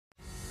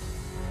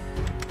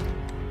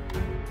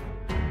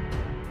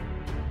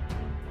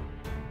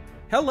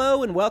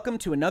Hello and welcome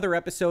to another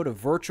episode of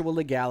Virtual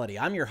Legality.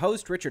 I'm your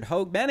host, Richard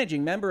Hogue,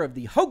 managing member of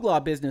the Hogue Law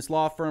Business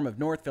Law Firm of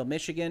Northville,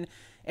 Michigan.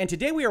 And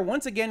today we are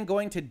once again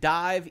going to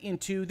dive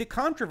into the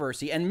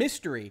controversy and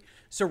mystery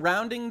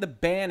surrounding the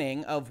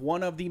banning of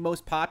one of the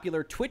most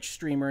popular Twitch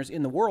streamers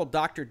in the world,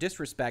 Dr.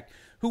 Disrespect,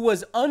 who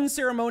was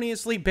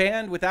unceremoniously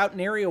banned without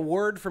nary a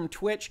word from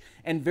Twitch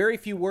and very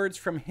few words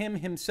from him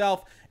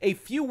himself. A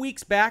few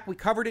weeks back, we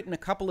covered it in a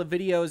couple of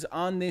videos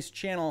on this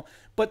channel,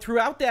 but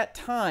throughout that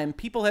time,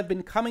 people have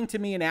been coming to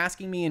me and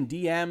asking me in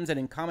DMs and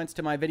in comments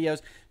to my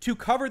videos to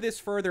cover this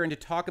further and to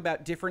talk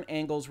about different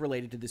angles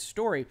related to this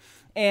story.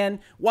 And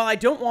while I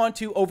don't want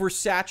to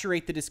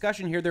oversaturate the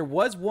discussion here, there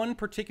was one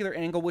particular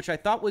angle which I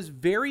thought was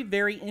very,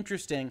 very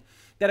interesting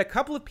that a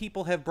couple of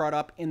people have brought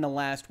up in the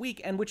last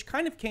week and which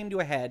kind of came to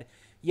a head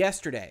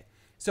yesterday.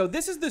 So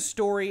this is the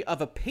story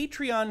of a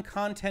Patreon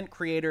content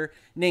creator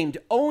named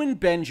Owen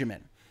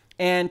Benjamin.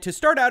 And to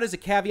start out as a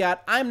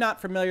caveat, I'm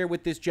not familiar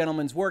with this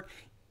gentleman's work.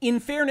 In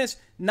fairness,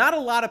 not a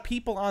lot of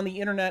people on the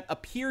internet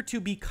appear to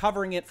be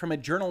covering it from a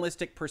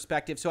journalistic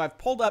perspective, so I've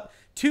pulled up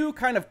two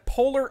kind of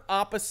polar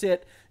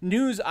opposite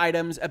news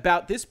items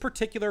about this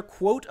particular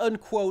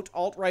quote-unquote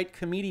alt-right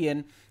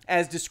comedian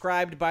as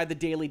described by the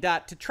Daily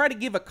Dot to try to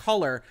give a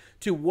color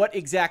to what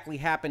exactly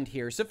happened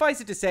here.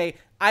 Suffice it to say,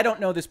 I don't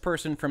know this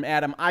person from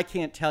Adam. I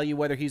can't tell you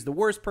whether he's the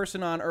worst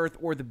person on earth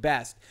or the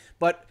best,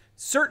 but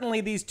certainly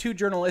these two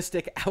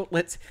journalistic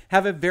outlets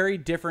have a very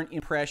different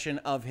impression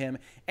of him.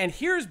 And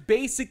here's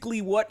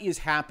basically what is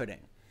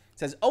happening. It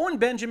says, Owen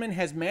Benjamin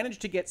has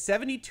managed to get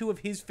 72 of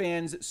his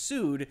fans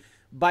sued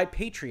by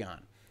Patreon.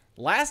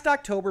 Last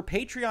October,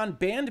 Patreon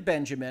banned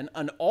Benjamin,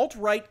 an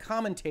alt-right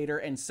commentator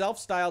and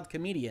self-styled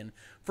comedian,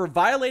 for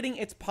violating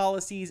its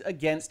policies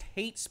against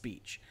hate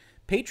speech.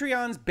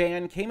 Patreon's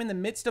ban came in the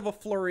midst of a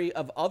flurry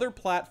of other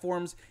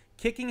platforms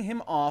kicking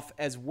him off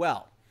as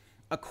well.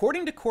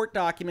 According to court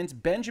documents,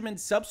 Benjamin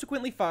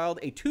subsequently filed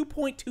a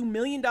 $2.2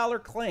 million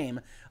claim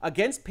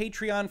against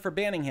Patreon for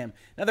banning him.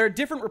 Now, there are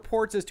different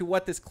reports as to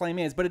what this claim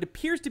is, but it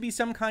appears to be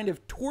some kind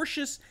of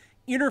tortious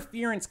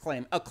interference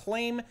claim, a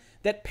claim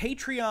that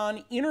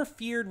Patreon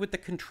interfered with the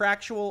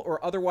contractual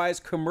or otherwise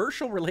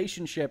commercial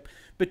relationship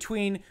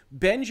between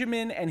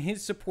Benjamin and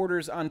his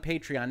supporters on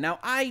Patreon. Now,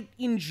 I,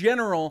 in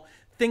general,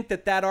 think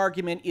that that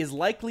argument is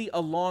likely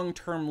a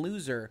long-term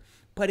loser,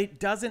 but it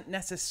doesn't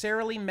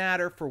necessarily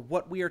matter for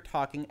what we are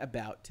talking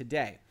about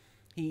today.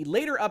 He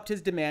later upped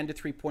his demand to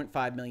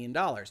 $3.5 million.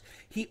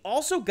 He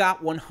also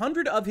got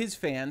 100 of his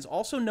fans,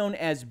 also known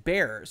as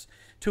bears,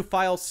 to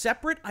file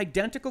separate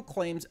identical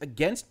claims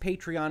against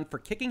Patreon for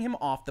kicking him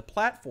off the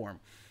platform.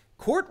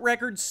 Court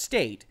records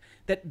state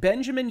that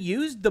Benjamin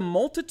used the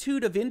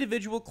multitude of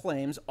individual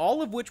claims,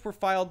 all of which were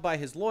filed by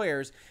his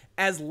lawyers,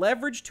 as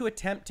leverage to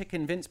attempt to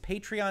convince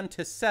Patreon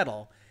to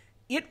settle.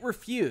 It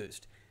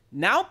refused.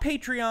 Now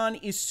Patreon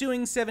is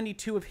suing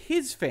 72 of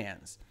his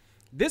fans.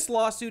 This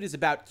lawsuit is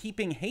about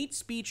keeping hate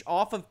speech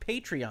off of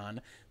Patreon.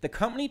 The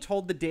company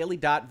told the Daily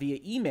Dot via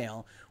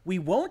email, "We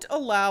won't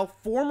allow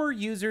former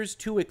users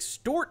to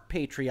extort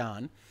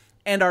Patreon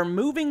and are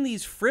moving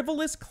these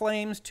frivolous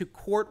claims to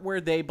court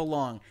where they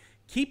belong."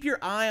 Keep your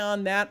eye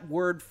on that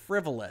word,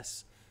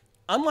 frivolous.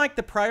 Unlike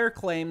the prior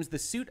claims, the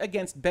suit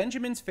against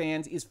Benjamin's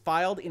fans is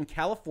filed in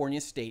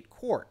California state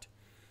court.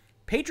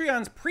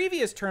 Patreon's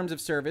previous terms of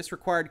service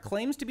required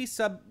claims to be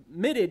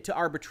submitted to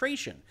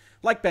arbitration,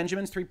 like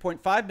Benjamin's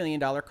 $3.5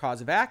 million cause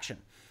of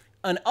action.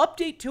 An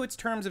update to its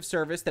terms of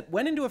service that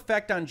went into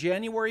effect on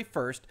January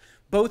 1st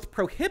both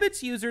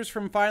prohibits users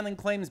from filing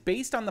claims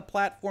based on the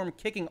platform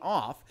kicking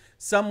off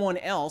someone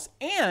else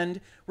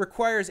and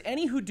requires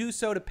any who do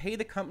so to pay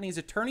the company's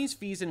attorney's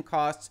fees and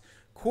costs,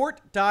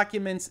 court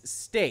documents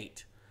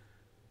state.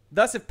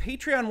 Thus, if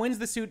Patreon wins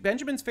the suit,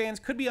 Benjamin's fans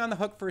could be on the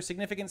hook for a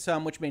significant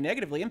sum, which may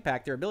negatively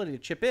impact their ability to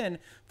chip in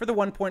for the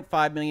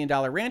 $1.5 million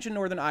ranch in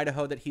northern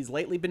Idaho that he's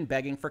lately been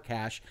begging for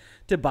cash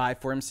to buy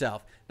for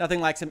himself. Nothing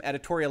like some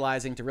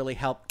editorializing to really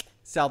help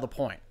sell the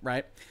point,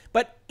 right?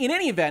 But in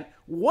any event,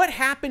 what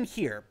happened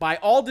here, by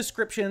all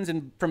descriptions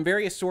and from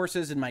various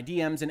sources in my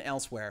DMs and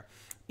elsewhere,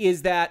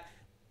 is that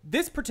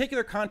this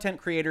particular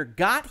content creator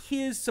got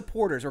his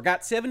supporters, or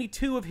got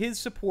 72 of his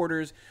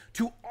supporters,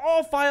 to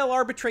all file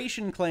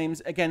arbitration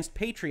claims against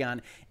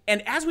Patreon.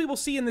 And as we will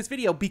see in this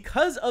video,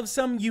 because of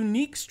some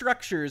unique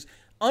structures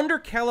under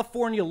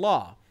California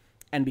law,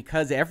 and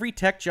because every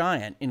tech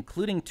giant,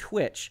 including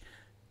Twitch,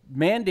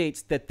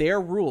 mandates that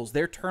their rules,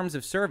 their terms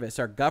of service,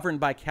 are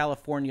governed by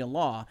California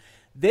law,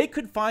 they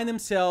could find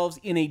themselves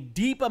in a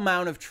deep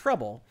amount of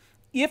trouble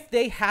if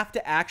they have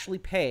to actually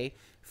pay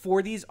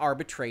for these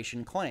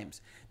arbitration claims.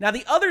 Now,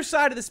 the other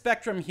side of the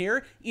spectrum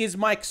here is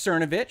Mike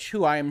Cernovich,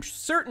 who I am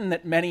certain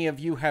that many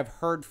of you have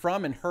heard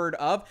from and heard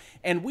of,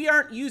 and we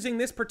aren't using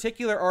this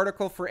particular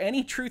article for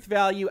any truth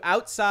value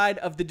outside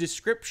of the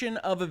description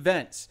of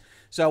events.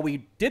 So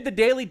we did the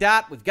Daily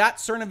Dot, we've got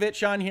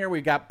Cernovich on here,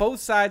 we've got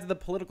both sides of the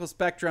political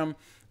spectrum.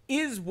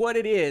 Is what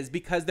it is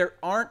because there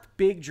aren't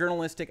big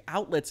journalistic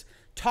outlets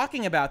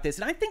talking about this.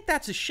 And I think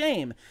that's a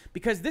shame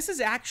because this is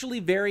actually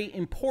very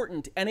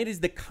important, and it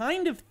is the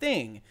kind of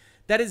thing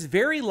that is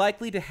very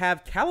likely to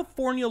have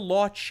California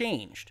law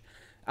changed.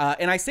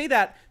 And I say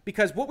that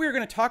because what we're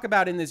going to talk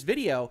about in this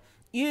video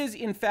is,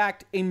 in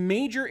fact, a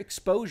major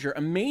exposure,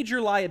 a major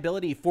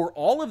liability for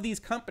all of these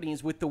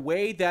companies with the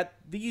way that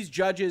these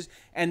judges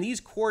and these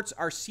courts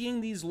are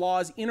seeing these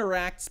laws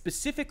interact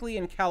specifically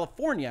in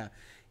California,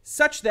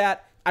 such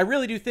that I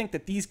really do think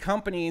that these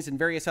companies and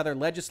various other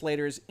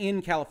legislators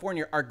in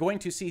California are going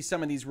to see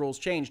some of these rules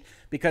changed,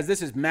 because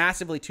this is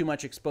massively too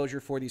much exposure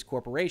for these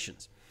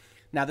corporations.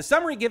 Now, the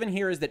summary given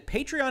here is that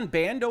Patreon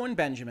banned Owen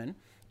Benjamin.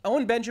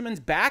 Owen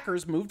Benjamin's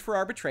backers moved for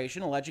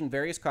arbitration, alleging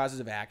various causes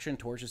of action,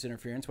 tortious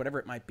interference, whatever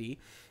it might be.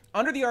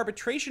 Under the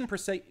arbitration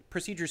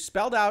procedures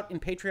spelled out in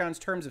Patreon's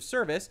terms of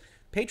service,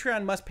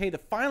 Patreon must pay the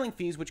filing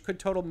fees, which could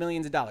total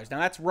millions of dollars. Now,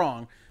 that's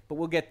wrong, but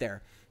we'll get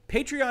there.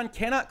 Patreon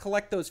cannot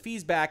collect those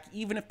fees back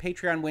even if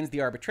Patreon wins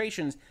the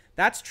arbitrations.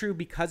 That's true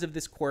because of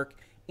this quirk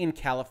in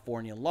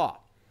California law.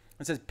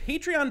 It says,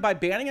 Patreon, by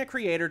banning a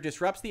creator,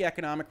 disrupts the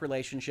economic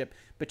relationship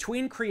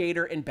between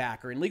creator and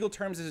backer. In legal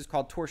terms, this is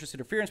called tortious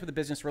interference with a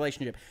business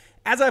relationship.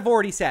 As I've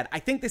already said, I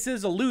think this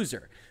is a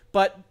loser.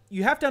 But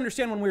you have to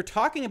understand, when we're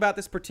talking about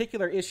this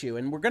particular issue,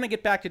 and we're going to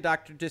get back to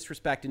Dr.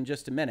 Disrespect in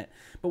just a minute,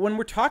 but when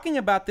we're talking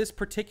about this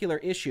particular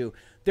issue,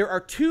 there are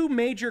two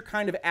major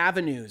kind of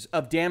avenues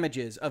of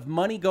damages, of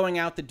money going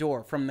out the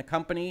door from the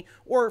company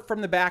or from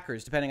the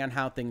backers, depending on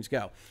how things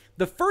go.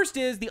 The first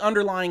is the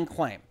underlying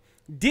claim.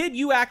 Did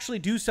you actually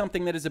do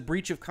something that is a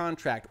breach of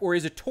contract, or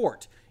is a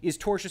tort, is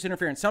tortious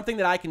interference, something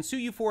that I can sue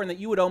you for and that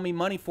you would owe me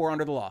money for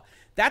under the law?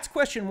 That's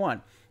question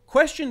one.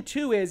 Question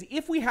two is,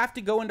 if we have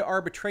to go into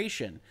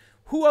arbitration,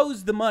 who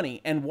owes the money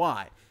and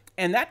why?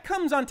 And that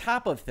comes on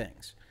top of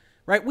things,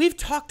 right? We've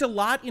talked a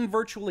lot in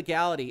Virtual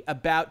Legality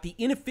about the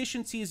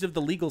inefficiencies of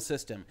the legal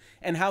system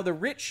and how the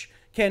rich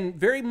can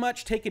very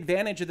much take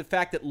advantage of the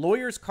fact that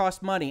lawyers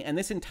cost money and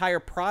this entire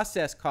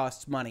process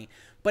costs money.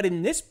 But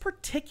in this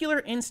particular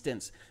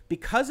instance,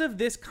 because of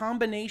this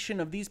combination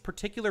of these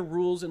particular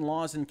rules and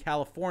laws in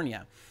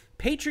California,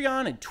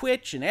 Patreon and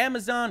Twitch and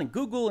Amazon and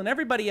Google and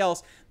everybody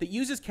else that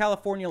uses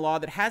California law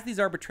that has these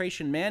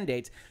arbitration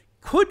mandates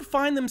could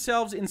find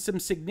themselves in some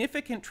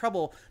significant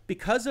trouble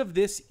because of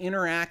this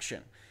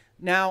interaction.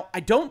 Now, I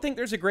don't think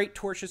there's a great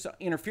tortious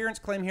interference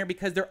claim here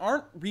because there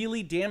aren't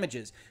really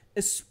damages,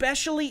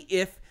 especially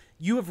if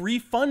you have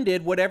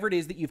refunded whatever it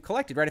is that you've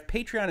collected, right? If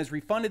Patreon has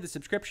refunded the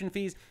subscription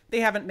fees, they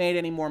haven't made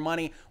any more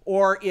money.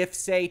 Or if,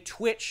 say,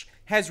 Twitch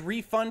has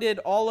refunded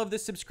all of the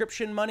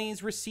subscription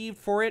monies received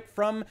for it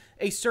from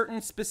a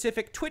certain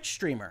specific Twitch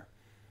streamer,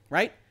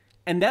 right?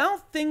 And now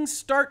things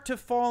start to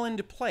fall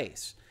into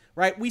place,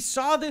 right? We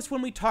saw this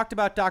when we talked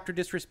about Dr.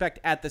 Disrespect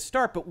at the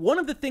start, but one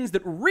of the things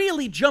that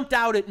really jumped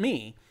out at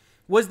me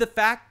was the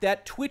fact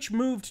that Twitch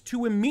moved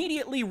to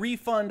immediately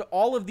refund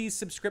all of these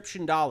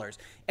subscription dollars.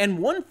 And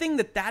one thing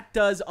that that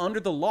does under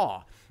the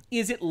law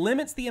is it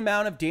limits the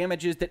amount of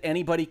damages that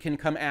anybody can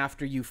come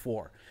after you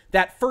for.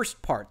 That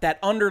first part, that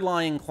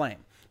underlying claim.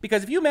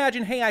 Because if you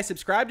imagine, hey, I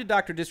subscribed to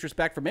Dr.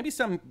 Disrespect for maybe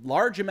some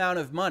large amount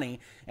of money,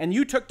 and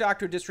you took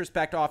Dr.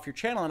 Disrespect off your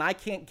channel, and I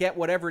can't get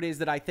whatever it is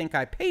that I think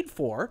I paid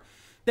for,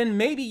 then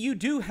maybe you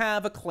do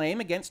have a claim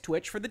against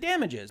Twitch for the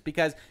damages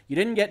because you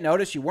didn't get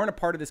noticed, you weren't a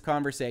part of this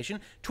conversation.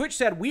 Twitch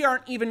said, we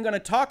aren't even going to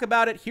talk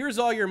about it, here's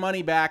all your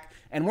money back,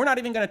 and we're not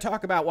even going to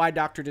talk about why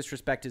Dr.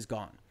 Disrespect is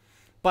gone.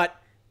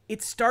 But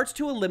it starts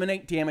to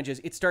eliminate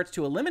damages. It starts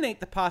to eliminate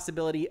the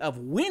possibility of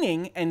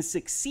winning and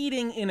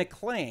succeeding in a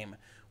claim.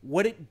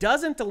 What it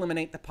doesn't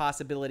eliminate the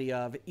possibility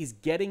of is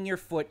getting your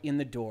foot in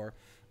the door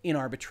in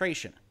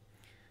arbitration.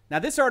 Now,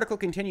 this article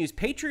continues,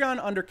 Patreon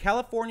under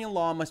California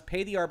law must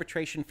pay the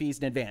arbitration fees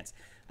in advance.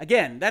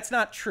 Again, that's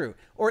not true,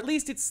 or at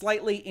least it's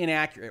slightly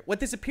inaccurate. What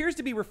this appears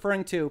to be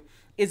referring to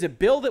is a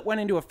bill that went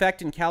into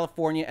effect in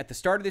California at the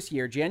start of this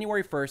year,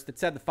 January 1st, that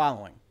said the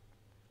following.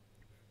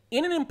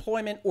 In an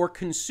employment or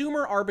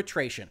consumer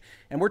arbitration,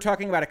 and we're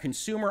talking about a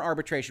consumer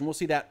arbitration, we'll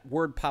see that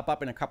word pop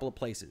up in a couple of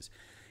places,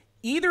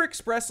 either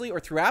expressly or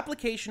through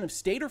application of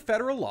state or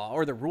federal law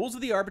or the rules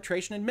of the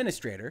arbitration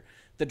administrator,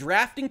 the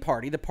drafting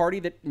party, the party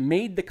that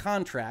made the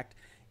contract,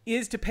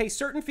 is to pay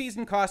certain fees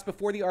and costs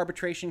before the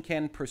arbitration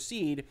can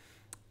proceed.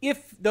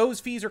 If those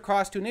fees or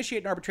costs to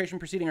initiate an arbitration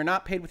proceeding are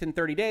not paid within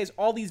 30 days,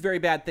 all these very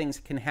bad things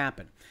can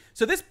happen.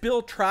 So this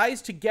bill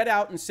tries to get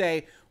out and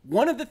say,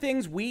 one of the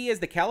things we as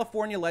the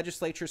California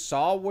legislature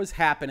saw was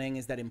happening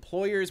is that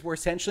employers were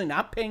essentially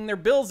not paying their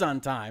bills on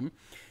time,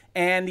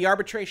 and the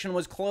arbitration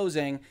was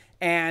closing,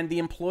 and the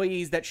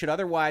employees that should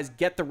otherwise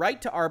get the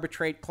right to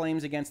arbitrate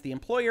claims against the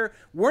employer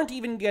weren't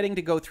even getting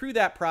to go through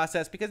that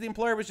process because the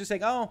employer was just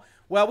saying, oh,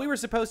 well, we were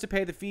supposed to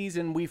pay the fees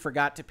and we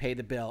forgot to pay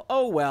the bill.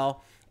 Oh,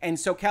 well. And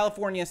so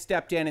California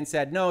stepped in and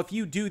said, no, if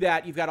you do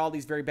that, you've got all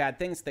these very bad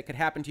things that could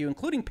happen to you,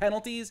 including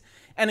penalties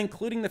and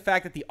including the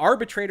fact that the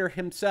arbitrator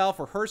himself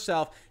or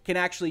herself can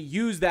actually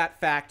use that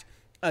fact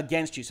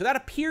against you. So that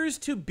appears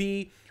to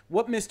be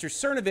what Mr.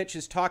 Cernovich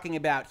is talking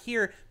about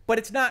here, but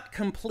it's not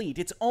complete.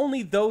 It's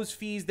only those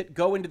fees that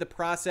go into the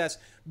process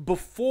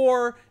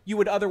before you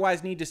would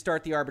otherwise need to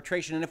start the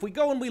arbitration. And if we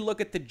go and we look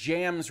at the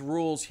JAMS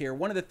rules here,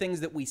 one of the things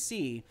that we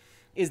see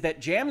is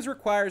that JAMS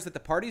requires that the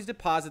parties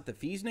deposit the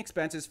fees and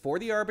expenses for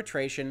the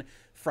arbitration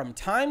from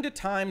time to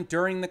time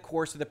during the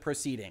course of the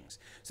proceedings.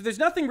 So there's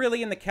nothing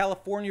really in the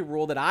California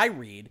rule that I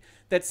read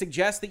that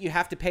suggests that you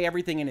have to pay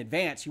everything in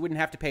advance. You wouldn't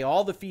have to pay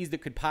all the fees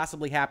that could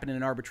possibly happen in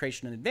an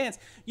arbitration in advance.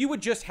 You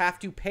would just have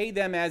to pay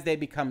them as they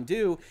become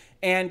due.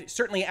 And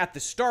certainly at the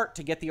start,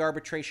 to get the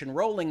arbitration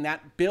rolling,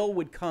 that bill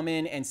would come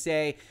in and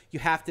say you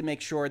have to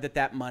make sure that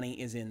that money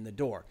is in the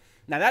door.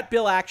 Now, that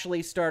bill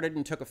actually started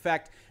and took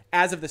effect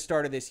as of the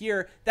start of this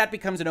year. That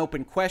becomes an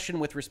open question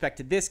with respect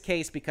to this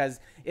case because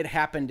it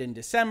happened in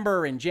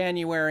December and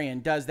January,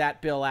 and does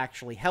that bill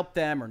actually help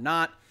them or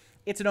not?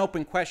 It's an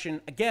open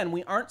question. Again,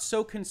 we aren't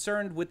so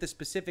concerned with the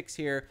specifics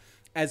here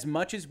as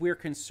much as we're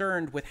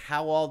concerned with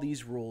how all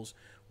these rules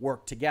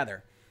work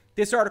together.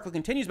 This article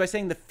continues by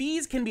saying the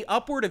fees can be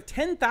upward of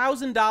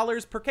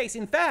 $10,000 per case.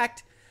 In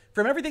fact,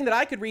 from everything that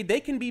I could read, they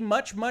can be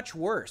much, much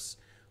worse.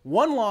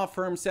 One law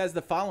firm says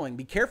the following: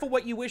 be careful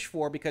what you wish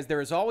for, because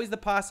there is always the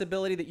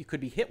possibility that you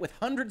could be hit with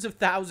hundreds of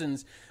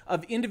thousands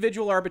of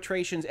individual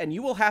arbitrations, and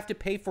you will have to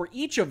pay for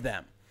each of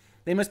them.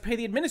 They must pay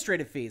the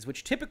administrative fees,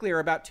 which typically are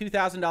about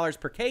 $2,000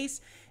 per case,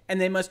 and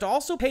they must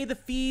also pay the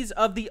fees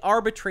of the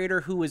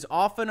arbitrator, who is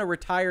often a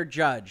retired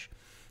judge.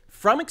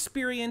 From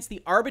experience,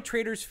 the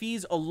arbitrator's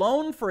fees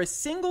alone for a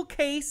single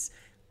case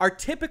are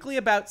typically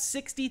about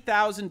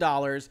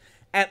 $60,000,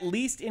 at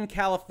least in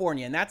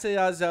California, and that's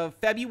as of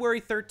February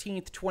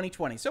 13th,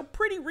 2020. So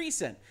pretty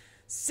recent.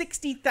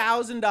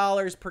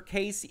 $60,000 per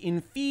case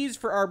in fees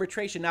for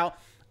arbitration. Now,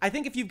 I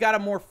think if you've got a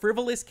more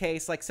frivolous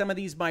case, like some of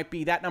these might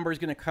be, that number is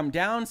going to come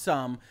down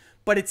some,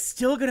 but it's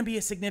still going to be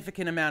a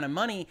significant amount of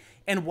money.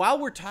 And while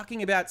we're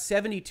talking about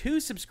 72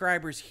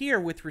 subscribers here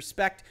with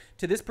respect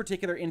to this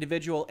particular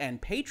individual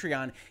and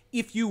Patreon,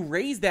 if you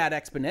raise that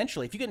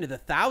exponentially, if you get into the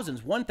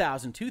thousands,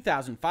 1,000,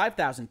 2,000,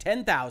 5,000,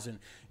 10,000,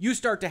 you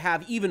start to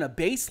have even a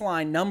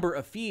baseline number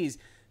of fees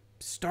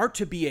start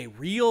to be a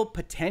real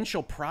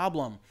potential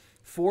problem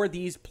for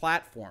these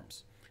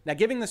platforms. Now,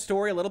 giving the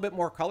story a little bit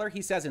more color,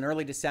 he says in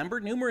early December,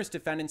 numerous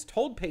defendants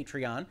told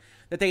Patreon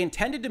that they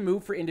intended to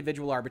move for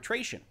individual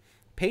arbitration.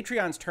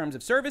 Patreon's terms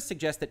of service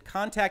suggest that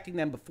contacting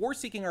them before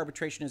seeking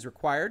arbitration is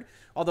required,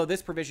 although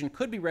this provision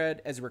could be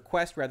read as a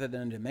request rather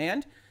than a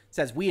demand. It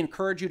says, we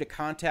encourage you to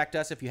contact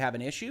us if you have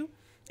an issue.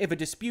 If a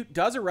dispute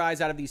does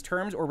arise out of these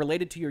terms or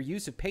related to your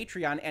use of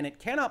Patreon and it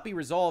cannot be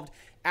resolved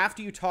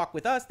after you talk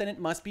with us, then it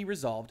must be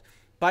resolved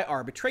by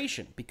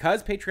arbitration.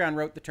 Because Patreon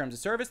wrote the terms of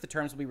service, the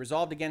terms will be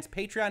resolved against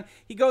Patreon.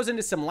 He goes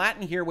into some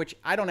Latin here, which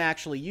I don't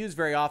actually use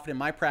very often in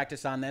my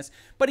practice on this,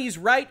 but he's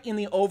right in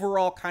the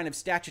overall kind of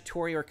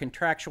statutory or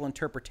contractual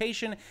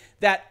interpretation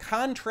that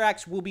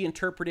contracts will be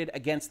interpreted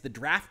against the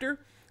drafter.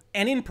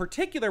 And in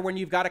particular, when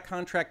you've got a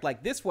contract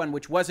like this one,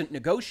 which wasn't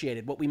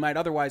negotiated, what we might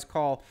otherwise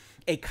call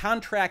a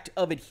contract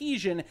of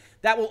adhesion,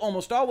 that will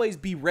almost always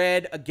be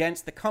read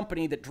against the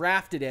company that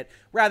drafted it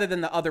rather than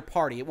the other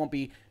party. It won't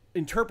be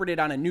interpreted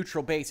on a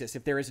neutral basis.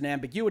 If there is an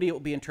ambiguity, it will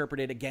be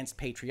interpreted against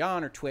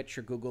Patreon or Twitch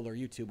or Google or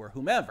YouTube or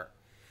whomever.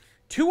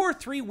 2 or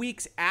 3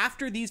 weeks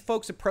after these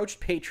folks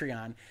approached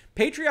Patreon,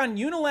 Patreon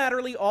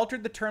unilaterally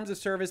altered the terms of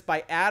service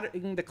by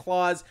adding the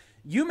clause,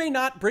 you may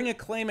not bring a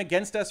claim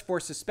against us for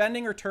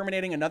suspending or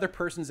terminating another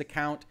person's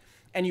account,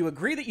 and you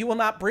agree that you will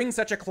not bring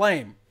such a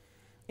claim.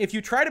 If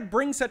you try to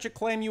bring such a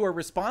claim, you are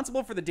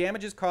responsible for the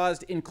damages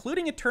caused,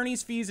 including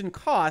attorney's fees and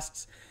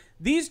costs.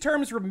 These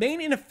terms remain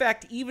in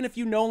effect even if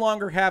you no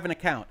longer have an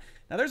account.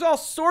 Now, there's all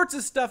sorts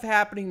of stuff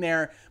happening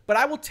there, but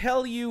I will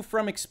tell you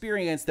from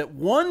experience that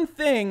one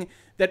thing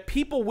that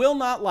people will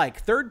not like,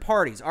 third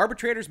parties,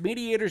 arbitrators,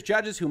 mediators,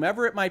 judges,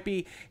 whomever it might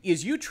be,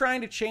 is you trying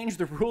to change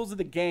the rules of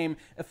the game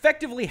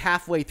effectively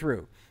halfway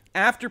through.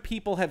 After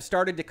people have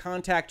started to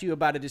contact you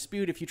about a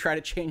dispute, if you try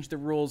to change the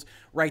rules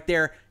right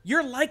there,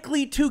 you're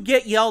likely to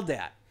get yelled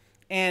at.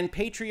 And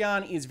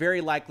Patreon is very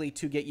likely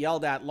to get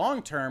yelled at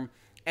long-term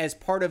as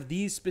part of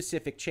these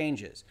specific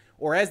changes.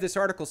 Or as this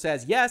article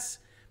says, yes,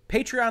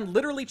 Patreon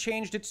literally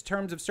changed its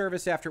terms of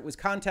service after it was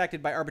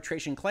contacted by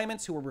arbitration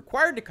claimants who were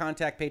required to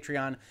contact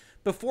Patreon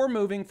before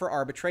moving for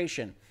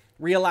arbitration.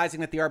 Realizing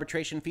that the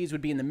arbitration fees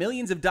would be in the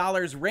millions of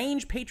dollars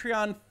range,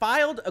 Patreon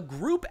filed a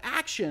group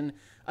action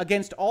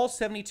against all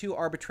 72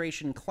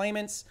 arbitration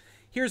claimants.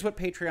 Here's what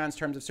Patreon's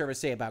terms of service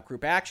say about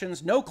group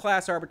actions. No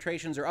class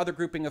arbitrations or other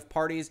grouping of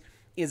parties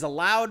is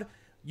allowed.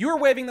 You're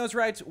waiving those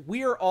rights.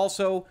 We're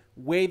also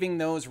waiving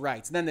those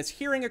rights. And then this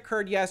hearing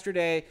occurred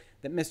yesterday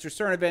that Mr.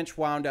 Cernovich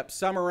wound up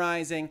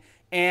summarizing,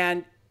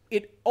 and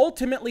it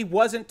ultimately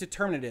wasn't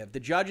determinative. The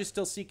judge is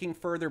still seeking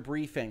further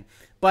briefing.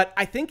 But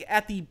I think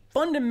at the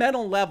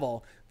fundamental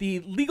level,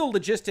 the legal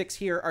logistics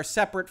here are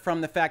separate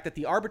from the fact that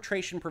the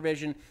arbitration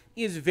provision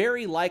is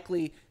very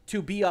likely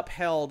to be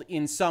upheld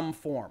in some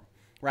form.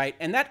 Right?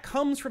 And that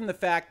comes from the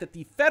fact that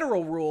the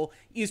federal rule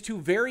is to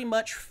very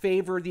much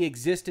favor the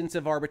existence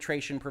of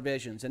arbitration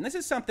provisions. And this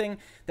is something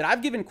that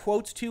I've given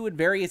quotes to in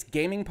various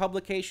gaming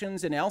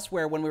publications and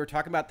elsewhere when we were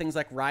talking about things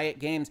like Riot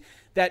Games,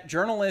 that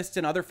journalists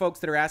and other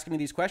folks that are asking me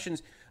these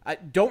questions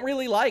don't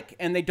really like,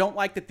 and they don't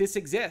like that this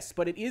exists.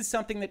 But it is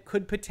something that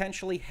could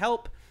potentially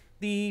help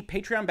the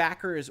Patreon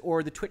backers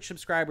or the Twitch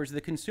subscribers,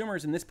 the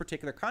consumers in this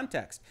particular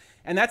context.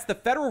 And that's the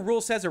federal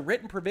rule says a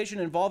written provision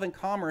involving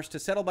commerce to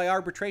settle by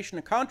arbitration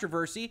a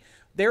controversy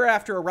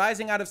thereafter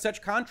arising out of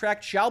such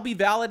contract shall be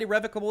valid,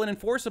 irrevocable, and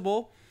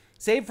enforceable,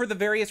 save for the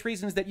various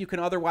reasons that you can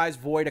otherwise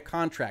void a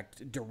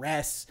contract,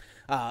 duress,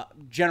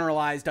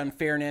 generalized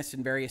unfairness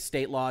in various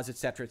state laws,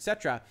 etc.,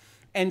 etc.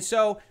 And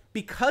so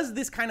because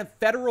this kind of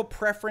federal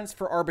preference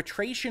for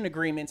arbitration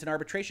agreements and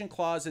arbitration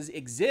clauses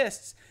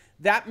exists,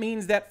 that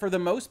means that for the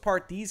most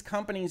part, these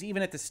companies,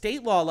 even at the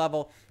state law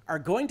level, are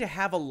going to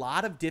have a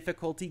lot of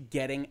difficulty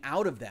getting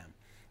out of them.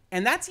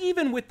 And that's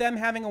even with them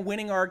having a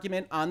winning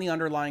argument on the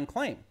underlying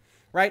claim,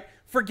 right?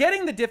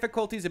 Forgetting the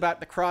difficulties about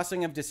the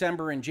crossing of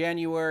December and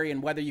January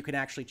and whether you can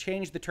actually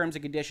change the terms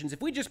and conditions,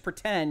 if we just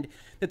pretend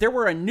that there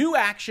were a new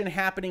action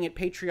happening at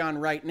Patreon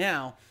right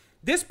now,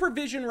 this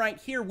provision right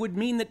here would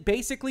mean that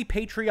basically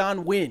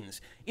Patreon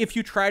wins if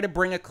you try to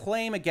bring a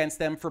claim against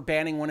them for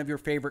banning one of your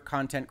favorite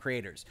content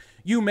creators.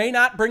 You may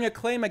not bring a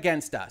claim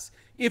against us.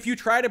 If you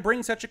try to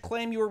bring such a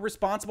claim, you are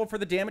responsible for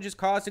the damages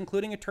caused,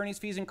 including attorney's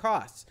fees and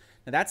costs.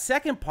 Now, that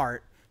second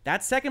part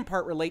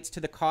relates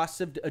to the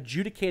costs of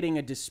adjudicating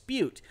a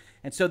dispute,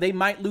 and so they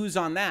might lose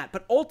on that.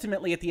 But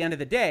ultimately, at the end of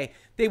the day,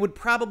 they would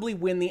probably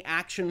win the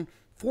action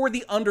for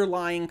the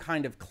underlying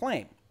kind of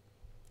claim.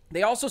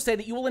 They also say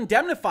that you will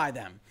indemnify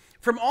them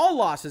from all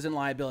losses and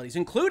liabilities,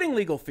 including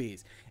legal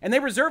fees. And they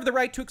reserve the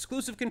right to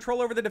exclusive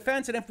control over the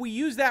defense. And if we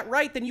use that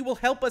right, then you will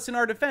help us in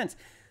our defense.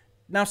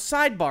 Now,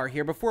 sidebar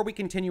here, before we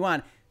continue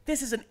on,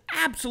 this is an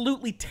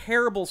absolutely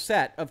terrible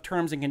set of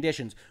terms and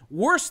conditions.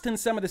 Worse than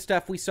some of the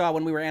stuff we saw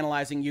when we were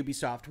analyzing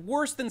Ubisoft.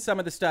 Worse than some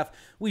of the stuff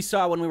we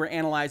saw when we were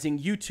analyzing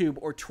YouTube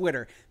or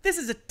Twitter. This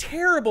is a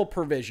terrible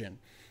provision.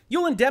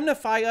 You'll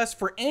indemnify us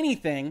for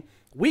anything.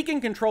 We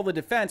can control the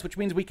defense, which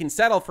means we can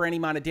settle for any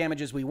amount of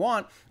damages we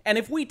want. And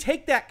if we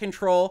take that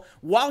control,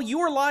 while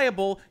you are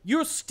liable,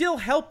 you'll still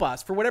help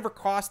us for whatever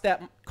cost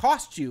that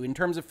costs you in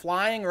terms of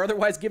flying or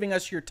otherwise giving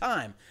us your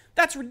time.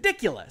 That's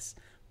ridiculous.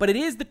 But it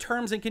is the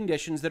terms and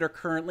conditions that are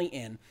currently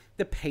in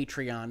the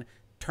Patreon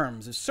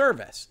terms of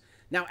service.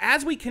 Now,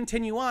 as we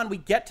continue on, we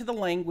get to the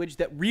language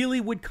that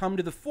really would come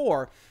to the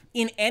fore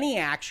in any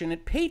action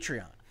at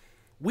Patreon.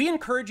 We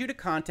encourage you to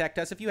contact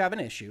us if you have an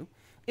issue.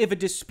 If a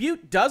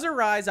dispute does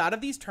arise out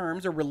of these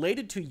terms or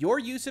related to your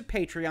use of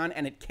Patreon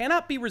and it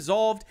cannot be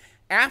resolved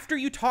after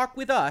you talk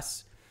with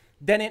us,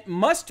 then it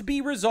must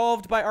be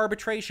resolved by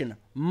arbitration.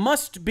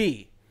 Must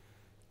be.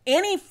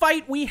 Any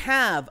fight we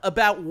have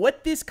about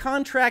what this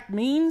contract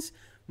means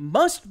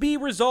must be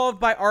resolved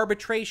by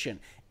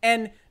arbitration.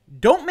 And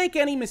don't make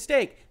any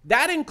mistake,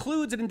 that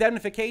includes an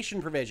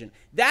indemnification provision.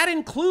 That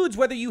includes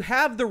whether you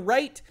have the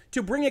right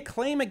to bring a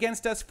claim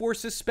against us for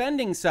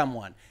suspending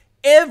someone.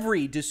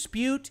 Every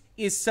dispute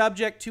is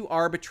subject to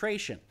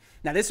arbitration.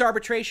 Now, this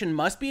arbitration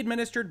must be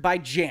administered by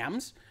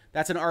JAMS.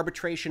 That's an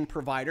arbitration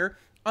provider.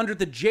 Under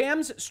the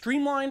JAMS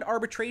streamlined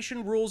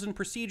arbitration rules and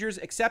procedures,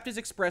 except as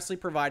expressly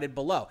provided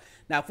below.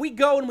 Now, if we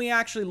go and we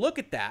actually look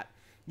at that,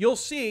 you'll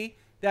see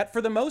that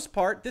for the most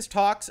part, this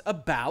talks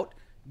about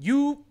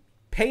you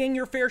paying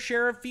your fair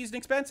share of fees and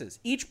expenses.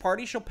 Each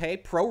party shall pay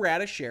pro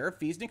rata share of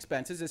fees and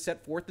expenses as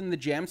set forth in the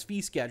JAMS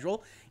fee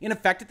schedule in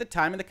effect at the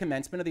time of the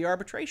commencement of the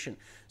arbitration.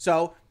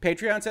 So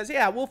Patreon says,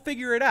 yeah, we'll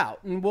figure it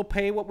out and we'll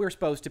pay what we're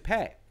supposed to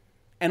pay.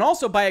 And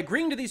also, by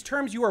agreeing to these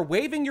terms, you are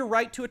waiving your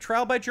right to a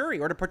trial by jury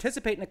or to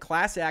participate in a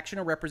class action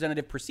or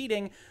representative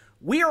proceeding.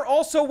 We are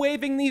also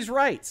waiving these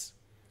rights.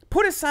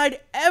 Put aside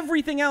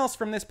everything else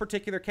from this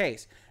particular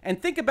case and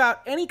think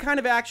about any kind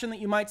of action that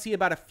you might see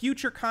about a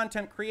future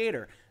content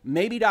creator,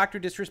 maybe Dr.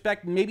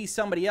 Disrespect, maybe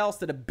somebody else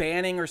that a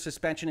banning or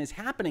suspension is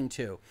happening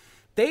to.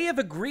 They have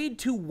agreed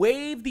to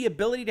waive the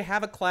ability to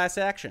have a class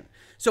action.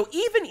 So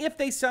even if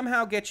they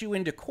somehow get you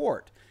into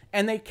court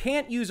and they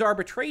can't use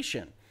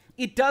arbitration,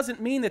 it doesn't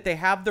mean that they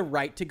have the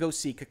right to go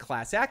seek a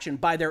class action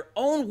by their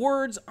own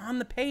words on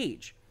the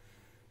page.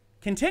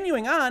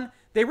 Continuing on,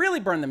 they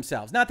really burn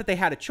themselves. Not that they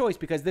had a choice,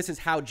 because this is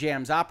how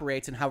JAMS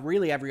operates and how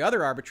really every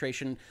other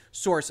arbitration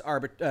source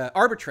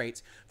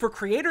arbitrates. For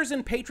creators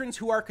and patrons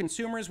who are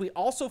consumers, we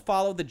also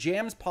follow the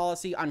JAMS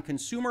policy on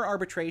consumer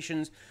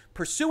arbitrations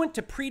pursuant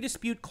to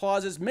pre-dispute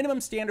clauses,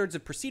 minimum standards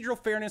of procedural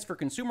fairness for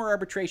consumer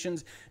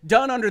arbitrations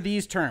done under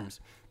these terms.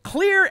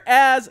 Clear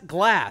as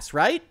glass,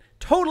 right?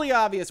 Totally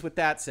obvious what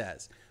that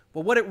says.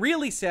 But what it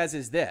really says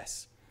is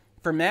this.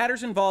 For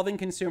matters involving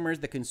consumers,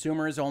 the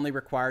consumer is only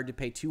required to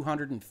pay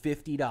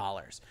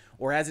 $250.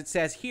 Or as it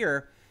says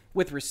here,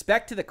 with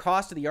respect to the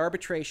cost of the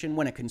arbitration,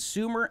 when a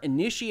consumer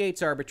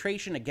initiates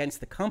arbitration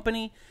against the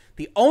company,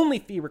 the only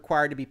fee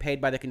required to be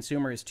paid by the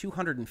consumer is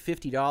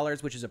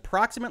 $250, which is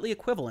approximately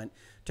equivalent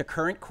to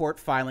current court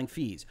filing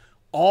fees.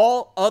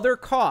 All other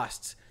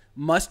costs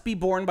must be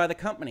borne by the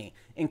company,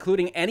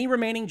 including any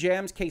remaining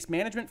JAMS case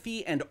management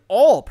fee and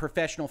all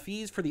professional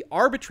fees for the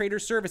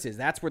arbitrator's services.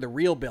 That's where the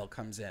real bill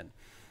comes in.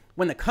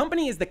 When the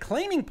company is the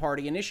claiming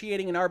party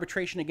initiating an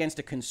arbitration against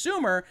a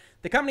consumer,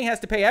 the company has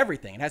to pay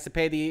everything. It has to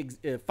pay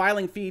the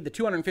filing fee, the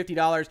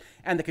 $250,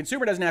 and the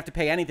consumer doesn't have to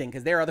pay anything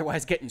because they're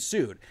otherwise getting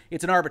sued.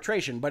 It's an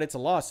arbitration, but it's a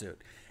lawsuit.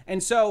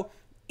 And so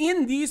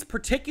in these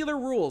particular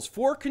rules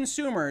for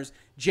consumers,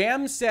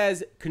 JAM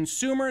says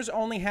consumers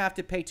only have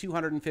to pay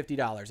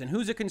 $250. And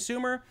who's a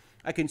consumer?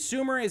 A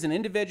consumer is an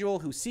individual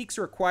who seeks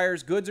or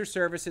acquires goods or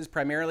services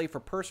primarily for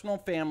personal,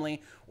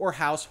 family, or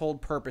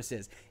household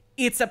purposes.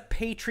 It's a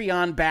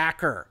Patreon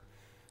backer,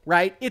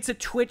 right? It's a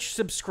Twitch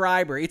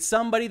subscriber. It's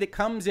somebody that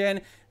comes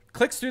in,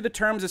 clicks through the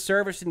terms of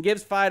service and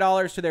gives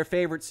 $5 to their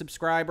favorite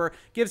subscriber,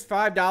 gives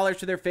 $5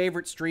 to their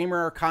favorite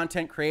streamer or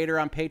content creator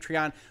on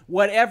Patreon,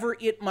 whatever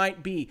it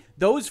might be.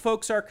 Those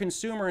folks are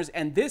consumers,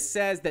 and this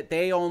says that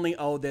they only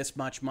owe this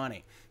much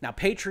money. Now,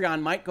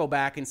 Patreon might go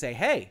back and say,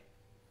 hey,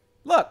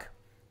 look,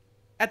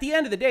 at the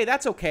end of the day,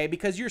 that's okay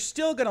because you're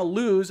still going to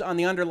lose on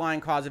the underlying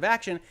cause of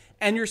action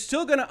and you're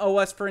still going to owe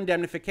us for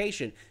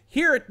indemnification.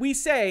 Here we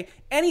say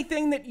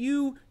anything that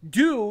you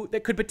do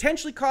that could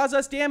potentially cause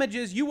us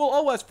damages, you will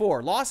owe us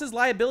for. Losses,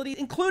 liability,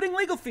 including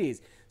legal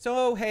fees.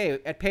 So, hey,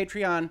 at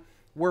Patreon,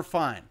 we're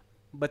fine.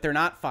 But they're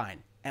not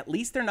fine. At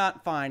least they're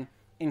not fine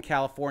in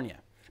California.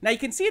 Now, you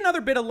can see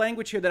another bit of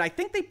language here that I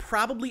think they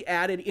probably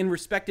added in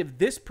respect of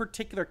this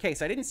particular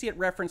case. I didn't see it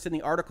referenced in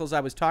the articles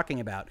I was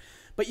talking about,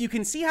 but you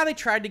can see how they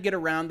tried to get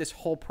around this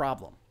whole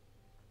problem.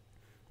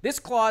 This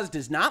clause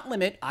does not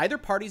limit either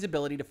party's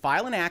ability to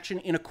file an action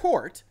in a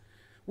court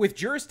with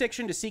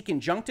jurisdiction to seek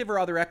injunctive or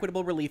other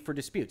equitable relief for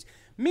disputes.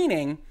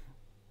 Meaning,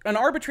 an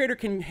arbitrator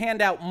can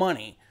hand out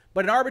money,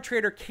 but an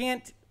arbitrator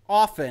can't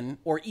often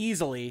or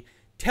easily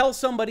tell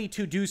somebody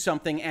to do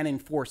something and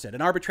enforce it.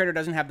 An arbitrator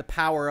doesn't have the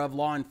power of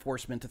law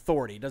enforcement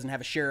authority. It doesn't have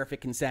a sheriff it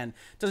can send.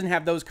 It doesn't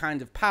have those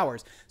kinds of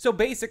powers. So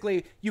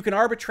basically, you can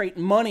arbitrate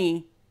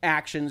money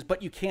actions,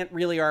 but you can't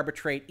really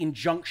arbitrate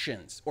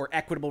injunctions or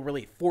equitable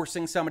relief,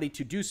 forcing somebody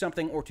to do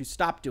something or to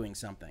stop doing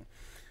something.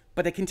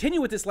 But they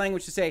continue with this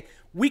language to say,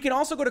 we can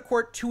also go to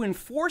court to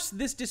enforce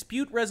this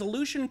dispute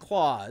resolution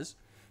clause,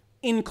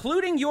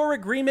 including your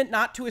agreement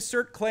not to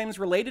assert claims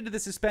related to the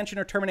suspension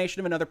or termination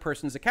of another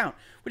person's account,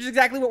 which is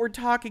exactly what we're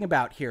talking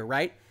about here,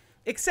 right?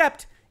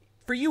 Except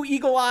for you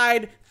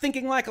eagle-eyed,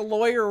 thinking like a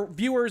lawyer,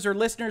 viewers or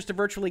listeners to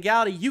Virtual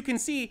Legality, you can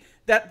see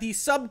that the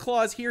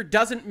subclause here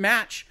doesn't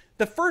match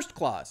the first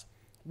clause.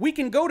 We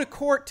can go to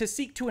court to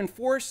seek to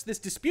enforce this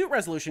dispute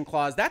resolution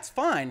clause. That's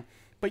fine.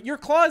 But your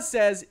clause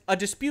says a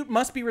dispute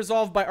must be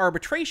resolved by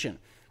arbitration.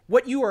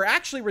 What you are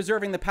actually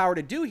reserving the power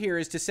to do here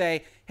is to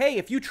say, hey,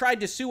 if you tried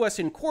to sue us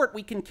in court,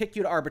 we can kick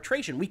you to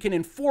arbitration. We can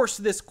enforce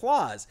this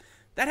clause.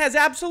 That has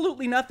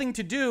absolutely nothing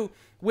to do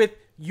with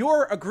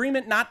your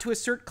agreement not to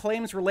assert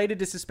claims related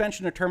to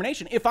suspension or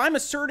termination. If I'm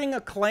asserting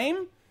a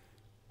claim,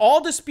 all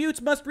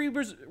disputes must be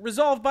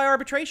resolved by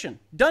arbitration.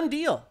 Done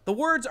deal. The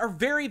words are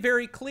very,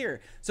 very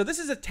clear. So this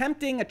is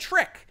attempting a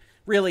trick,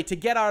 really, to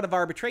get out of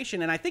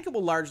arbitration, and I think it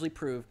will largely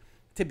prove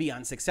to be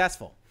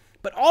unsuccessful.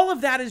 But all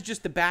of that is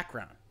just the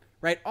background,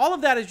 right? All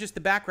of that is just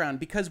the background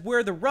because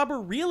where the rubber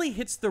really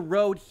hits the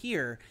road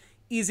here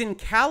is in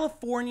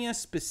California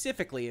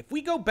specifically. If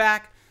we go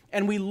back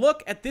and we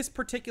look at this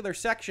particular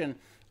section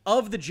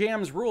of the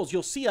JAMS rules,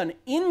 you'll see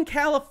in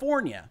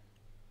California,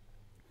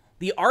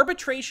 the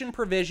arbitration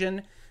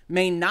provision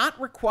may not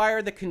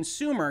require the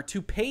consumer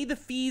to pay the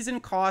fees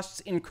and costs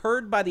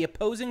incurred by the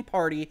opposing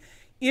party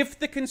if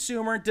the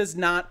consumer does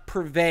not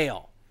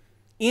prevail.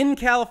 In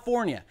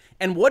California.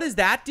 And what does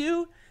that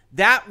do?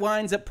 That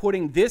winds up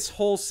putting this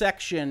whole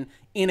section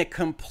in a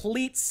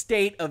complete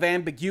state of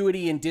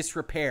ambiguity and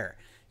disrepair.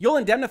 You'll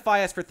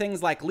indemnify us for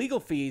things like legal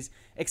fees,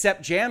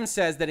 except JAM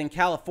says that in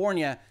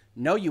California,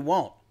 no, you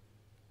won't.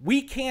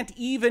 We can't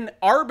even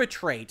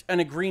arbitrate an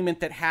agreement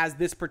that has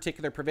this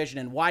particular provision.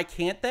 And why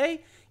can't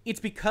they? It's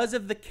because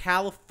of the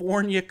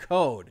California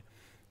code.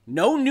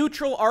 No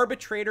neutral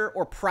arbitrator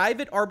or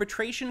private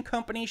arbitration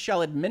company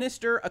shall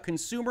administer a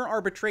consumer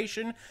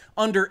arbitration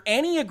under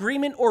any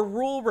agreement or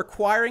rule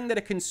requiring that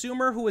a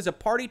consumer who is a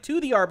party to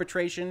the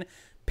arbitration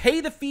pay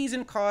the fees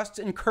and costs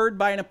incurred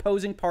by an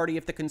opposing party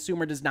if the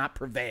consumer does not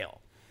prevail.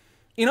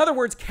 In other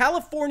words,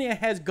 California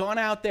has gone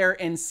out there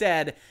and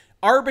said,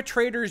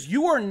 arbitrators,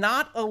 you are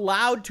not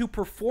allowed to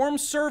perform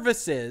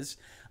services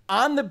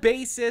on the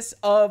basis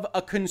of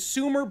a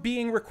consumer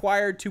being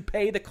required to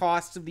pay the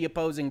costs of the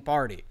opposing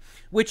party.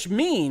 Which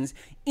means,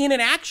 in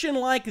an action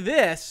like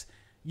this,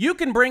 you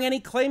can bring any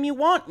claim you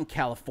want in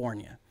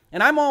California.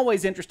 And I'm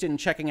always interested in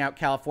checking out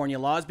California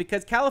laws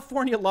because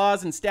California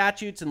laws and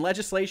statutes and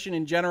legislation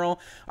in general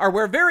are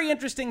where very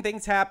interesting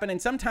things happen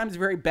and sometimes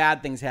very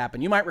bad things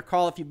happen. You might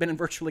recall, if you've been in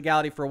Virtual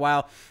Legality for a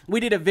while, we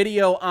did a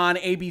video on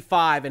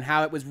AB5 and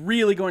how it was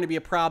really going to be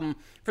a problem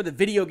for the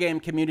video game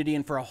community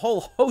and for a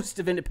whole host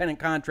of independent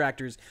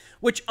contractors,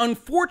 which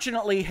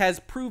unfortunately has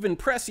proven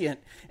prescient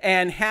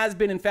and has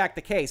been in fact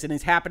the case and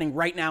is happening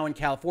right now in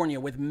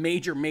California with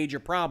major, major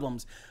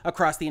problems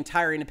across the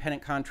entire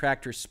independent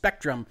contractor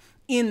spectrum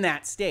in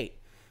that state.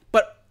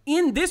 But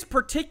in this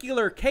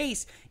particular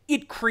case,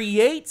 it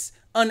creates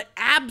an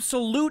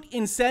absolute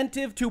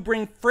incentive to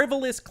bring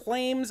frivolous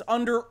claims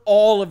under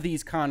all of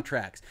these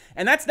contracts.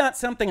 And that's not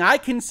something I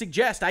can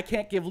suggest. I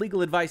can't give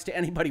legal advice to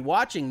anybody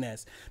watching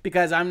this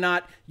because I'm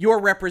not your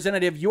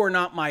representative. You're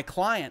not my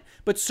client.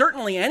 But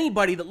certainly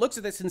anybody that looks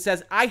at this and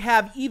says, I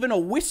have even a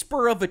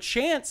whisper of a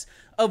chance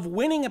of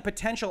winning a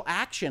potential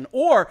action,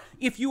 or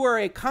if you are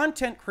a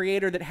content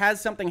creator that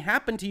has something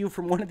happen to you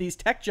from one of these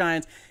tech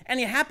giants and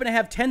you happen to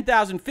have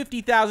 10,000,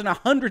 50,000,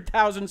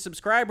 100,000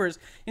 subscribers,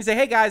 and say,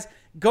 hey guys,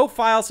 go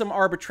file some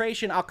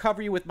arbitration. I'll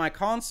cover you with my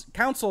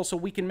counsel so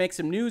we can make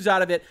some news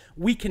out of it.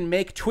 We can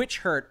make Twitch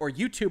hurt or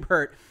YouTube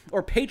hurt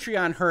or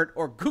Patreon hurt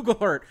or Google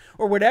hurt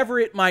or whatever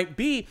it might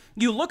be.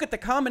 You look at the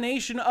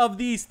combination of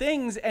these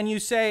things and you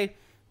say,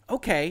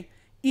 okay,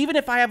 even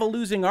if I have a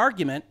losing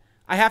argument,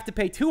 I have to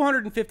pay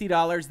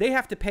 $250. They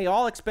have to pay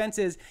all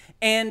expenses,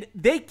 and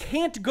they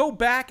can't go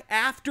back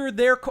after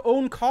their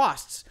own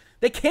costs.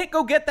 They can't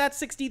go get that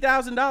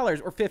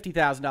 $60,000 or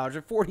 $50,000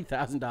 or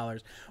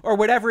 $40,000 or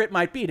whatever it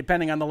might be,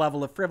 depending on the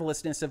level of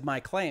frivolousness of my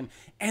claim.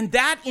 And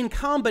that in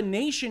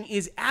combination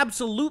is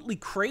absolutely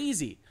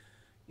crazy.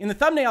 In the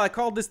thumbnail, I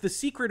called this the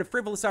secret of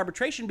frivolous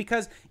arbitration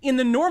because in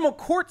the normal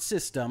court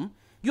system,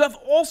 you have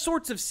all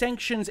sorts of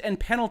sanctions and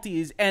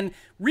penalties and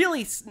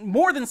really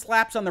more than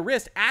slaps on the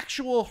wrist,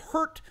 actual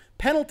hurt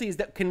penalties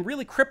that can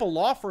really cripple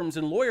law firms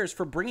and lawyers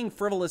for bringing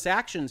frivolous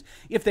actions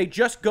if they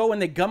just go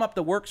and they gum up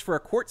the works for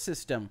a court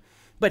system.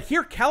 But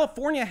here,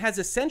 California has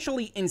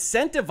essentially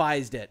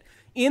incentivized it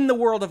in the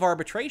world of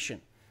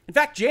arbitration. In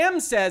fact,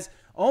 Jams says,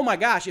 oh my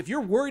gosh, if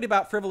you're worried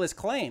about frivolous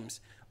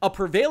claims, a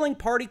prevailing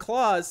party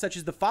clause such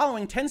as the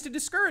following tends to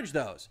discourage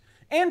those,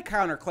 and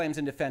counterclaims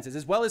and defenses,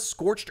 as well as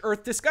scorched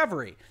earth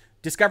discovery.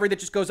 Discovery that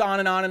just goes on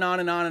and on and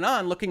on and on and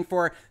on, looking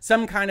for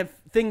some kind of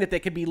thing that they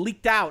could be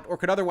leaked out or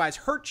could otherwise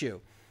hurt you.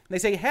 And they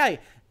say, hey,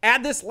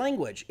 add this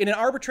language. In an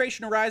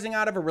arbitration arising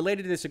out of or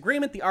related to this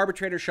agreement, the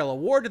arbitrator shall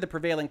award to the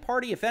prevailing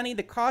party, if any,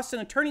 the costs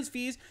and attorney's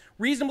fees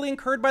reasonably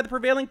incurred by the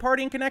prevailing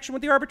party in connection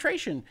with the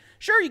arbitration.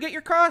 Sure, you get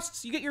your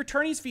costs, you get your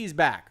attorney's fees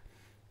back.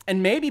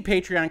 And maybe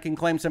Patreon can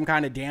claim some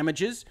kind of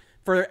damages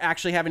for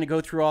actually having to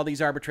go through all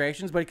these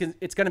arbitrations, but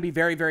it's going to be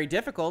very, very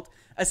difficult,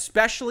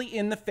 especially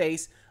in the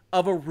face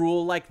of a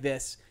rule like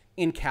this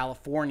in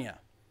California.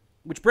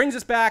 Which brings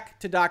us back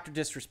to Dr.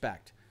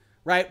 Disrespect,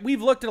 right?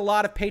 We've looked at a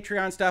lot of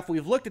Patreon stuff.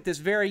 We've looked at this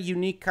very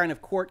unique kind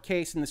of court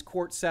case and this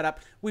court setup.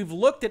 We've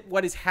looked at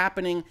what is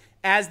happening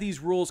as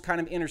these rules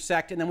kind of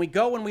intersect. And then we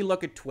go and we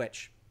look at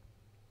Twitch.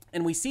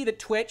 And we see that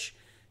Twitch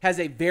has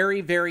a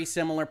very, very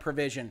similar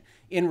provision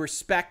in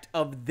respect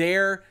of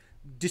their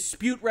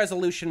dispute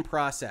resolution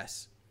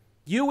process.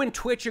 You and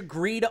Twitch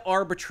agree to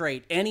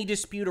arbitrate any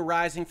dispute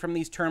arising from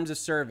these terms of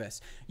service.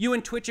 You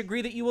and Twitch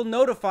agree that you will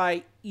notify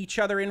each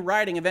other in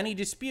writing of any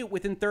dispute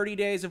within 30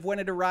 days of when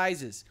it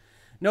arises.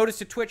 Notice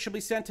to Twitch shall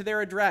be sent to their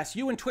address.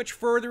 You and Twitch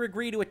further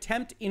agree to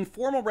attempt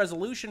informal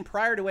resolution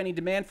prior to any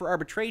demand for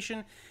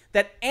arbitration,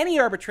 that any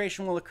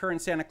arbitration will occur in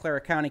Santa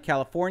Clara County,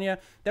 California,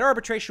 that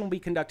arbitration will be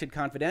conducted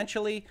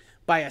confidentially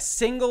by a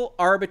single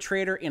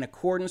arbitrator in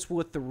accordance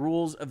with the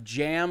rules of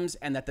JAMS,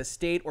 and that the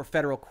state or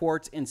federal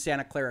courts in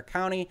Santa Clara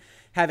County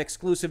have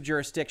exclusive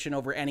jurisdiction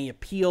over any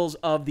appeals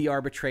of the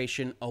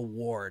arbitration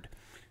award.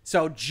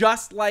 So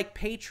just like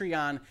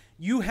Patreon,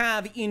 you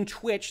have in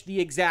Twitch the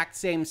exact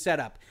same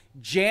setup.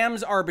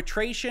 JAMS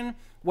arbitration,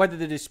 whether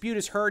the dispute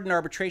is heard in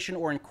arbitration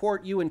or in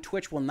court, you and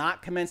Twitch will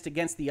not commence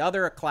against the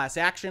other a class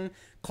action,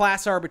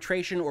 class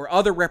arbitration, or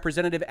other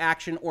representative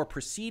action or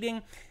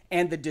proceeding,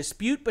 and the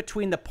dispute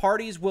between the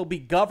parties will be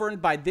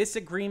governed by this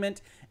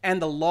agreement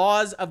and the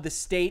laws of the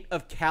state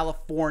of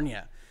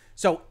California.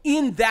 So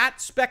in that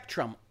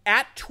spectrum,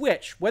 at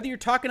Twitch, whether you're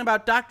talking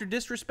about Dr.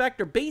 Disrespect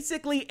or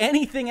basically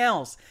anything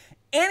else,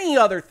 any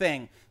other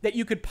thing that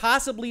you could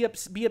possibly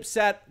be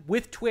upset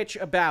with Twitch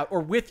about, or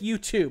with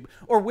YouTube,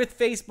 or with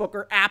Facebook,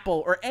 or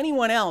Apple, or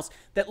anyone else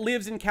that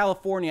lives in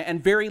California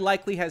and very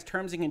likely has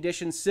terms and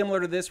conditions similar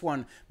to this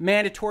one,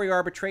 mandatory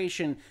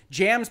arbitration,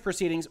 JAMS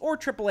proceedings, or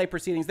AAA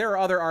proceedings. There are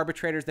other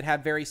arbitrators that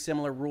have very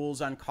similar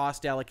rules on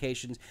cost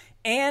allocations.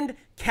 And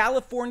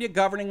California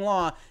governing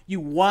law,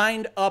 you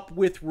wind up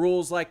with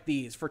rules like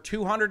these. For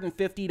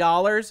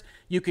 $250,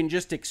 you can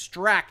just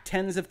extract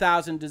tens of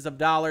thousands of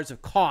dollars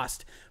of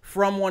cost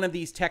from one of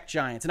these tech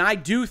giants. And I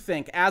do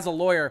think, as a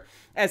lawyer,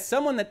 as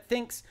someone that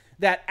thinks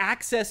that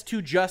access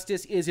to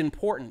justice is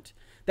important,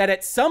 that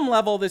at some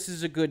level this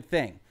is a good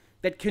thing,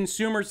 that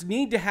consumers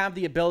need to have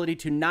the ability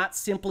to not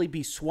simply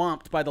be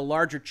swamped by the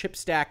larger chip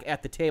stack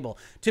at the table,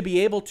 to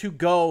be able to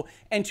go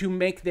and to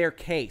make their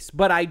case.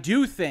 But I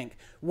do think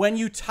when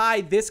you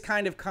tie this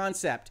kind of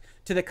concept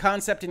to the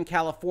concept in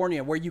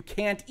California, where you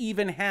can't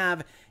even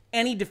have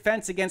any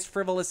defense against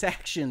frivolous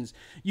actions,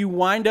 you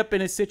wind up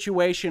in a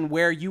situation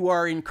where you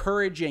are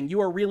encouraging,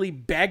 you are really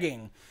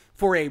begging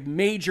for a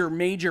major,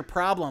 major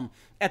problem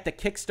at the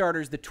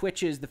Kickstarters, the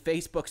Twitches, the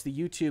Facebooks, the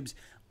YouTubes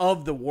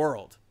of the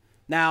world.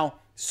 Now,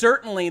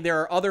 certainly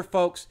there are other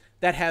folks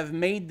that have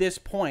made this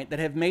point, that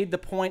have made the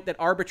point that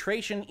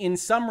arbitration in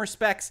some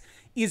respects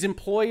is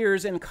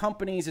employers and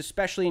companies,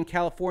 especially in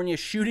California,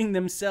 shooting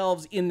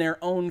themselves in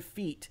their own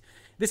feet.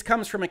 This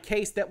comes from a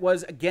case that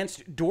was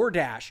against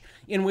DoorDash,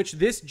 in which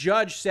this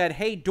judge said,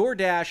 hey,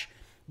 DoorDash,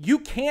 you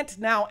can't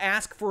now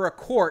ask for a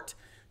court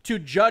to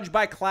judge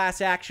by class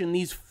action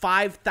these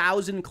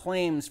 5,000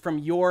 claims from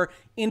your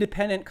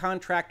independent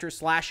contractor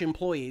 /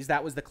 employees.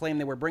 That was the claim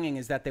they were bringing,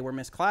 is that they were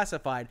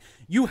misclassified.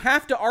 You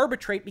have to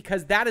arbitrate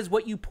because that is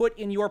what you put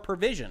in your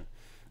provision.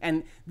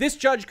 And this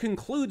judge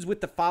concludes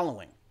with the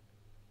following.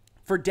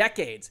 For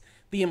decades,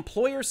 the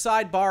employer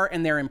sidebar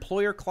and their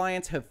employer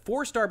clients have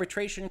forced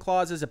arbitration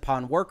clauses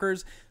upon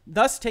workers,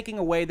 thus taking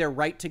away their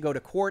right to go to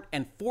court,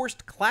 and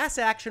forced class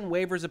action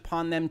waivers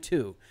upon them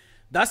too,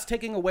 thus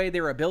taking away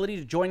their ability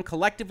to join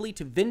collectively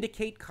to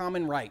vindicate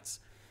common rights.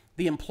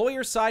 The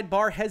employer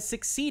sidebar has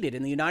succeeded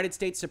in the United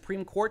States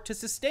Supreme Court to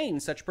sustain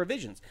such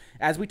provisions.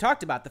 As we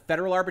talked about, the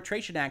Federal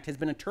Arbitration Act has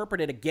been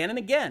interpreted again and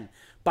again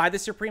by the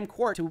Supreme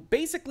Court to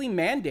basically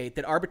mandate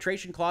that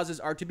arbitration clauses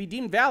are to be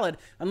deemed valid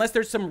unless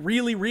there's some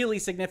really, really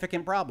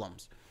significant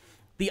problems.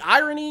 The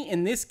irony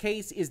in this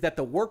case is that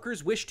the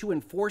workers wish to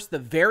enforce the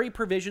very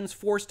provisions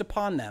forced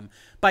upon them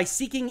by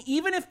seeking,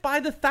 even if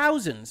by the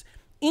thousands,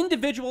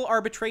 individual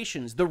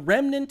arbitrations, the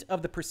remnant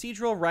of the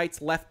procedural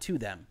rights left to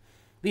them.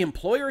 The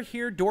employer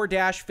here,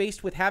 DoorDash,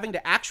 faced with having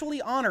to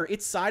actually honor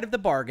its side of the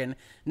bargain,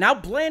 now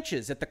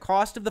blanches at the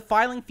cost of the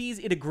filing fees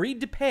it agreed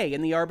to pay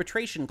in the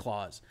arbitration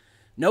clause.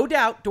 No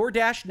doubt,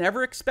 DoorDash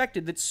never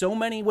expected that so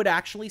many would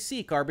actually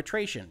seek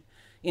arbitration.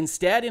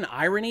 Instead, in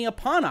irony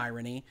upon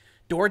irony,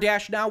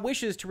 DoorDash now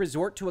wishes to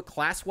resort to a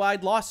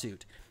class-wide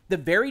lawsuit, the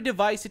very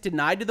device it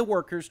denied to the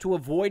workers to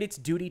avoid its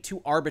duty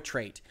to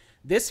arbitrate.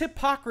 This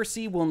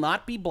hypocrisy will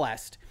not be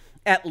blessed,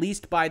 at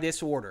least by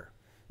this order.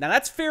 Now,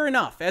 that's fair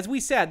enough. As we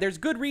said, there's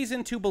good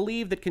reason to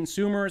believe that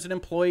consumers and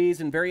employees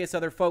and various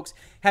other folks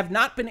have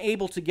not been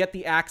able to get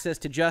the access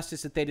to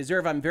justice that they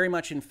deserve. I'm very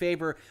much in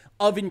favor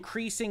of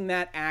increasing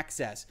that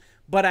access.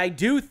 But I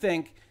do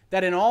think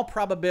that in all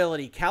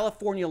probability,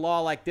 California law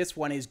like this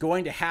one is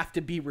going to have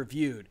to be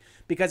reviewed.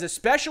 Because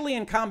especially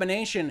in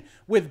combination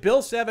with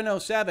Bill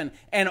 707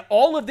 and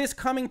all of this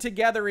coming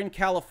together in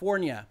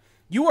California,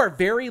 you are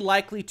very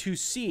likely to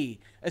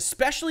see,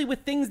 especially with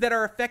things that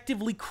are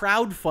effectively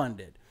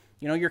crowdfunded,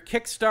 you know, your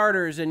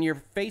Kickstarters and your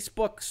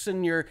Facebooks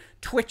and your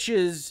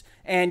Twitches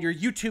and your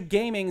YouTube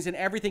gamings and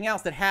everything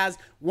else that has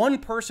one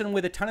person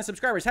with a ton of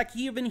subscribers. Heck,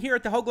 even here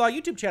at the Hogue Law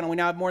YouTube channel, we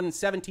now have more than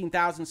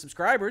 17,000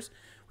 subscribers,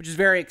 which is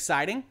very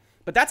exciting.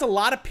 But that's a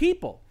lot of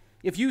people.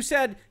 If you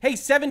said, hey,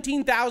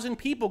 17,000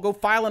 people go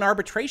file an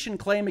arbitration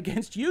claim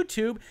against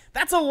YouTube,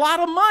 that's a lot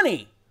of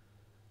money.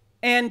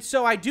 And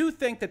so I do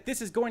think that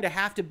this is going to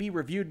have to be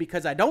reviewed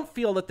because I don't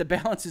feel that the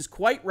balance is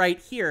quite right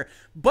here.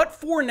 But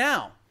for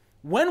now,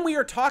 when we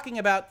are talking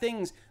about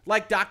things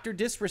like Dr.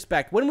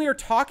 Disrespect, when we are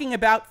talking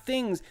about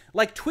things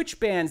like Twitch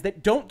bans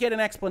that don't get an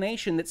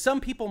explanation, that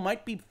some people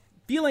might be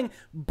feeling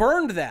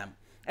burned them,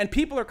 and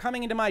people are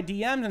coming into my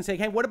DMs and saying,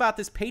 hey, what about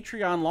this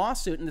Patreon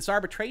lawsuit and this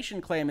arbitration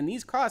claim and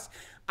these costs?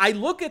 I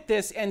look at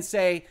this and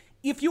say,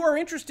 if you are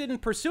interested in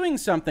pursuing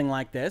something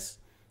like this,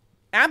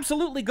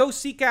 absolutely go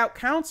seek out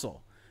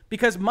counsel.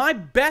 Because my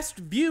best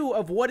view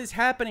of what is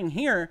happening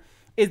here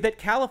is that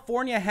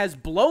California has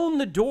blown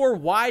the door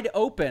wide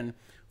open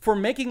for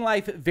making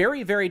life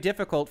very, very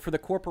difficult for the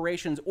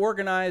corporations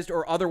organized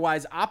or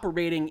otherwise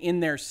operating in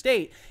their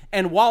state.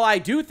 And while I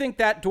do think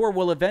that door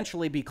will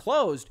eventually be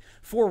closed,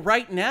 for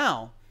right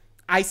now,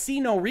 I see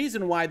no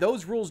reason why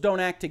those rules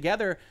don't act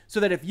together so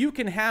that if you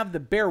can have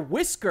the bare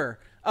whisker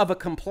of a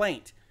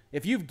complaint,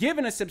 if you've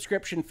given a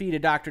subscription fee to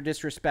Dr.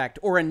 Disrespect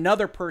or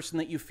another person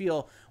that you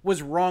feel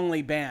was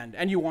wrongly banned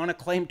and you want to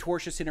claim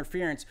tortious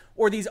interference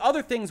or these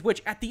other things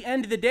which at the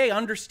end of the day,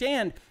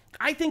 understand,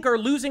 I think are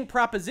losing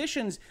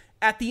propositions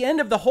at the end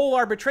of the whole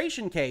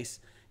arbitration case,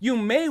 you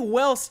may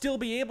well still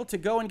be able to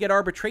go and get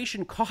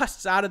arbitration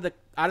costs out of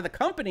the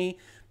company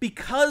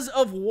because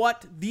of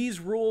what these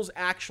rules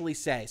actually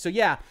say. So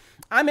yeah,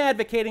 I'm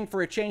advocating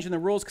for a change in the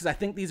rules because I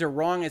think these are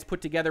wrong as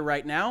put together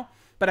right now,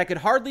 but I could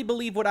hardly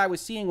believe what I was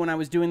seeing when I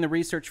was doing the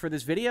research for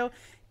this video.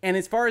 And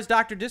as far as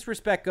Dr.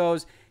 Disrespect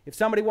goes, if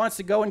somebody wants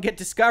to go and get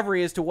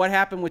discovery as to what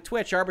happened with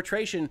Twitch,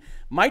 arbitration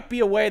might be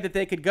a way that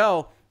they could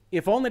go,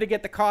 if only to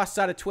get the costs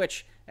out of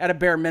Twitch at a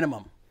bare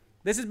minimum.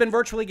 This has been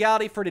Virtual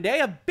Legality for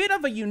today. A bit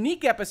of a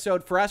unique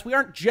episode for us. We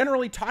aren't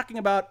generally talking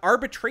about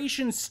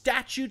arbitration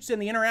statutes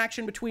and the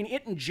interaction between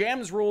it and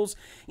JAMS rules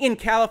in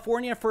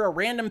California for a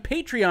random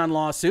Patreon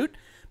lawsuit,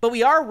 but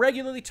we are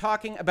regularly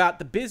talking about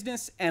the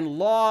business and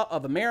law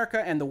of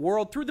America and the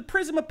world through the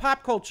prism of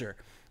pop culture,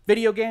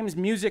 video games,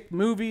 music,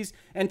 movies,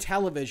 and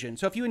television.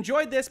 So if you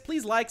enjoyed this,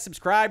 please like,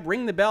 subscribe,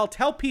 ring the bell,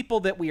 tell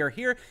people that we are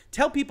here,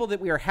 tell people that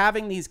we are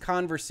having these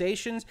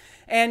conversations,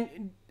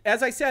 and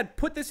as I said,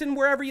 put this in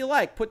wherever you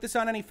like. Put this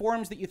on any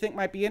forums that you think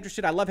might be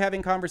interested. I love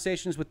having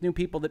conversations with new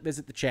people that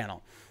visit the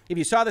channel. If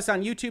you saw this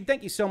on YouTube,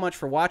 thank you so much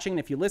for watching. And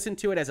if you listen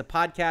to it as a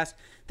podcast,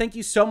 thank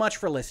you so much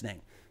for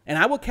listening. And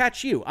I will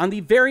catch you on the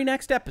very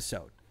next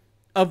episode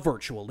of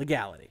Virtual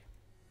Legality.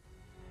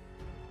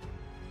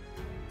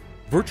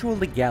 Virtual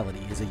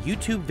Legality is a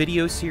YouTube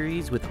video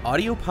series with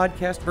audio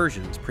podcast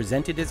versions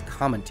presented as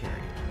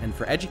commentary and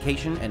for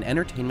education and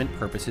entertainment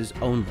purposes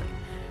only.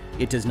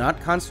 It does not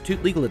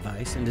constitute legal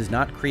advice and does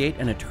not create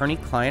an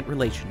attorney-client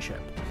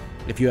relationship.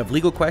 If you have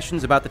legal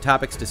questions about the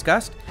topics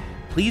discussed,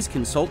 please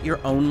consult your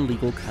own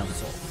legal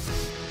counsel.